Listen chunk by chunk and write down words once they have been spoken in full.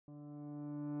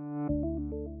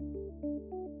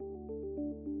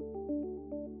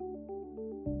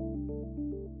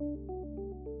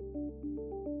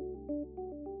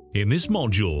In this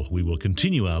module, we will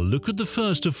continue our look at the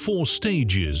first of 4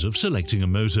 stages of selecting a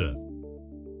motor: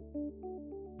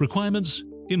 requirements,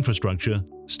 infrastructure,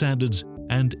 standards,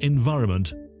 and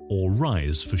environment, or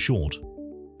RISE for short.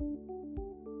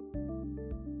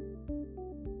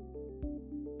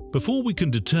 Before we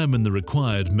can determine the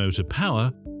required motor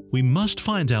power, we must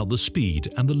find out the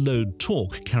speed and the load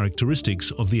torque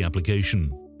characteristics of the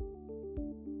application.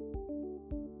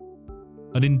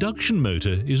 An induction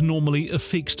motor is normally a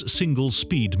fixed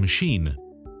single-speed machine.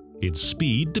 Its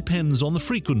speed depends on the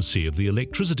frequency of the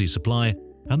electricity supply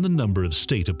and the number of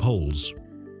stator poles.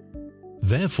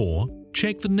 Therefore,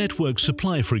 check the network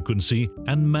supply frequency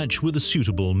and match with a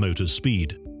suitable motor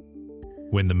speed.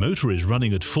 When the motor is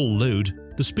running at full load,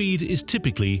 the speed is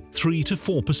typically 3 to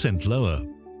 4% lower.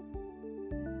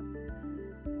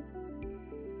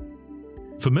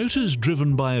 For motors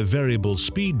driven by a variable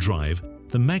speed drive,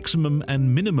 the maximum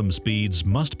and minimum speeds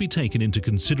must be taken into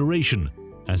consideration,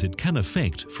 as it can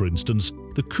affect, for instance,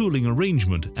 the cooling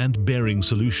arrangement and bearing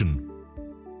solution.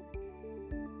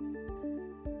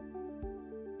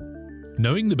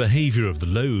 Knowing the behavior of the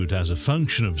load as a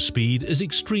function of speed is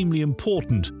extremely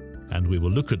important, and we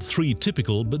will look at 3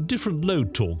 typical but different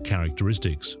load torque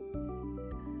characteristics.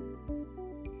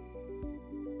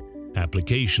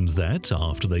 Applications that,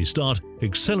 after they start,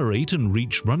 accelerate and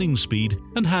reach running speed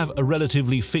and have a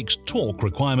relatively fixed torque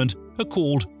requirement are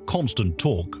called constant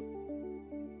torque.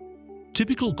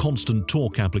 Typical constant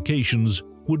torque applications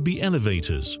would be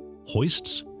elevators,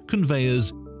 hoists,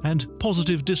 conveyors, and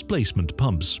positive displacement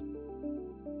pumps.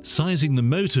 Sizing the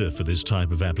motor for this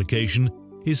type of application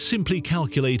is simply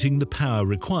calculating the power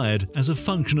required as a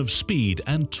function of speed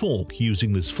and torque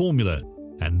using this formula,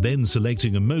 and then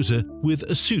selecting a motor with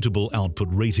a suitable output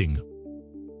rating.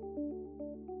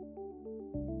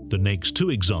 The next 2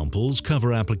 examples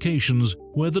cover applications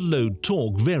where the load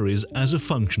torque varies as a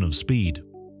function of speed.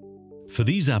 For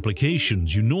these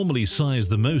applications, you normally size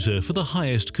the motor for the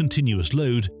highest continuous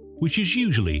load, which is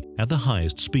usually at the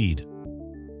highest speed.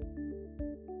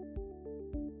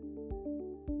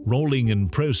 Rolling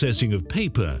and processing of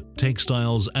paper,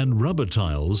 textiles, and rubber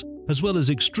tiles, as well as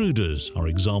extruders, are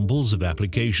examples of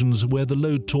applications where the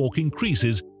load torque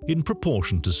increases in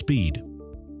proportion to speed.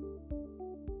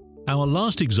 Our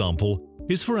last example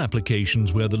is for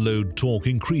applications where the load torque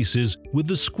increases with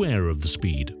the square of the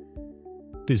speed.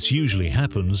 This usually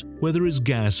happens where there is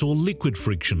gas or liquid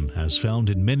friction, as found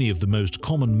in many of the most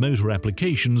common motor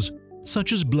applications,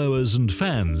 such as blowers and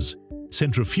fans,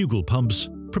 centrifugal pumps,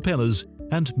 propellers,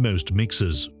 and most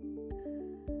mixers.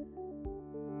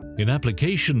 In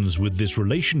applications with this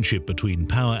relationship between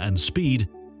power and speed,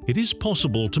 it is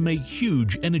possible to make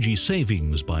huge energy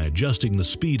savings by adjusting the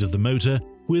speed of the motor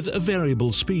with a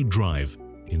variable speed drive,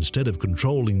 instead of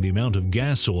controlling the amount of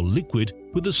gas or liquid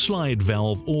with a slide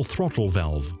valve or throttle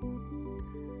valve.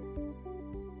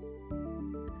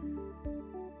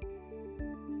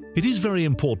 It is very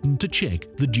important to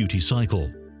check the duty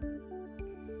cycle.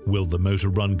 Will the motor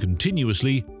run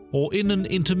continuously or in an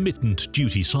intermittent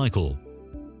duty cycle?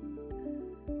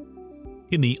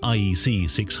 In the IEC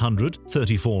 600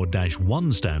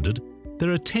 34-1 standard,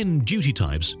 there are 10 duty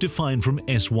types defined from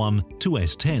S1 to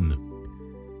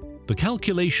S10. The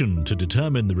calculation to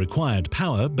determine the required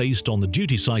power based on the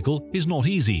duty cycle is not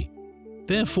easy.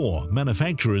 Therefore,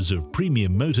 manufacturers of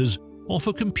premium motors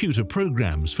offer computer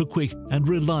programs for quick and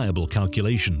reliable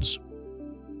calculations.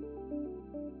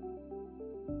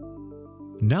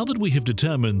 Now that we have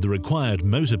determined the required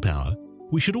motor power,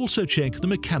 we should also check the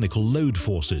mechanical load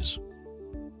forces.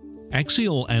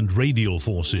 Axial and radial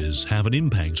forces have an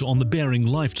impact on the bearing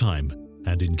lifetime,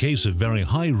 and in case of very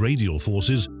high radial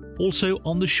forces, also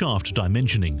on the shaft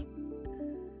dimensioning.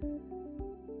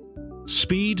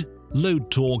 Speed, load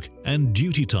torque, and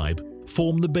duty type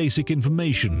form the basic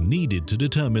information needed to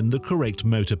determine the correct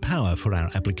motor power for our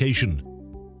application.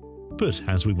 But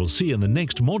as we will see in the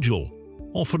next module,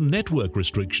 often network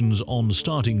restrictions on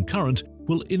starting current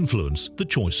will influence the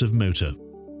choice of motor.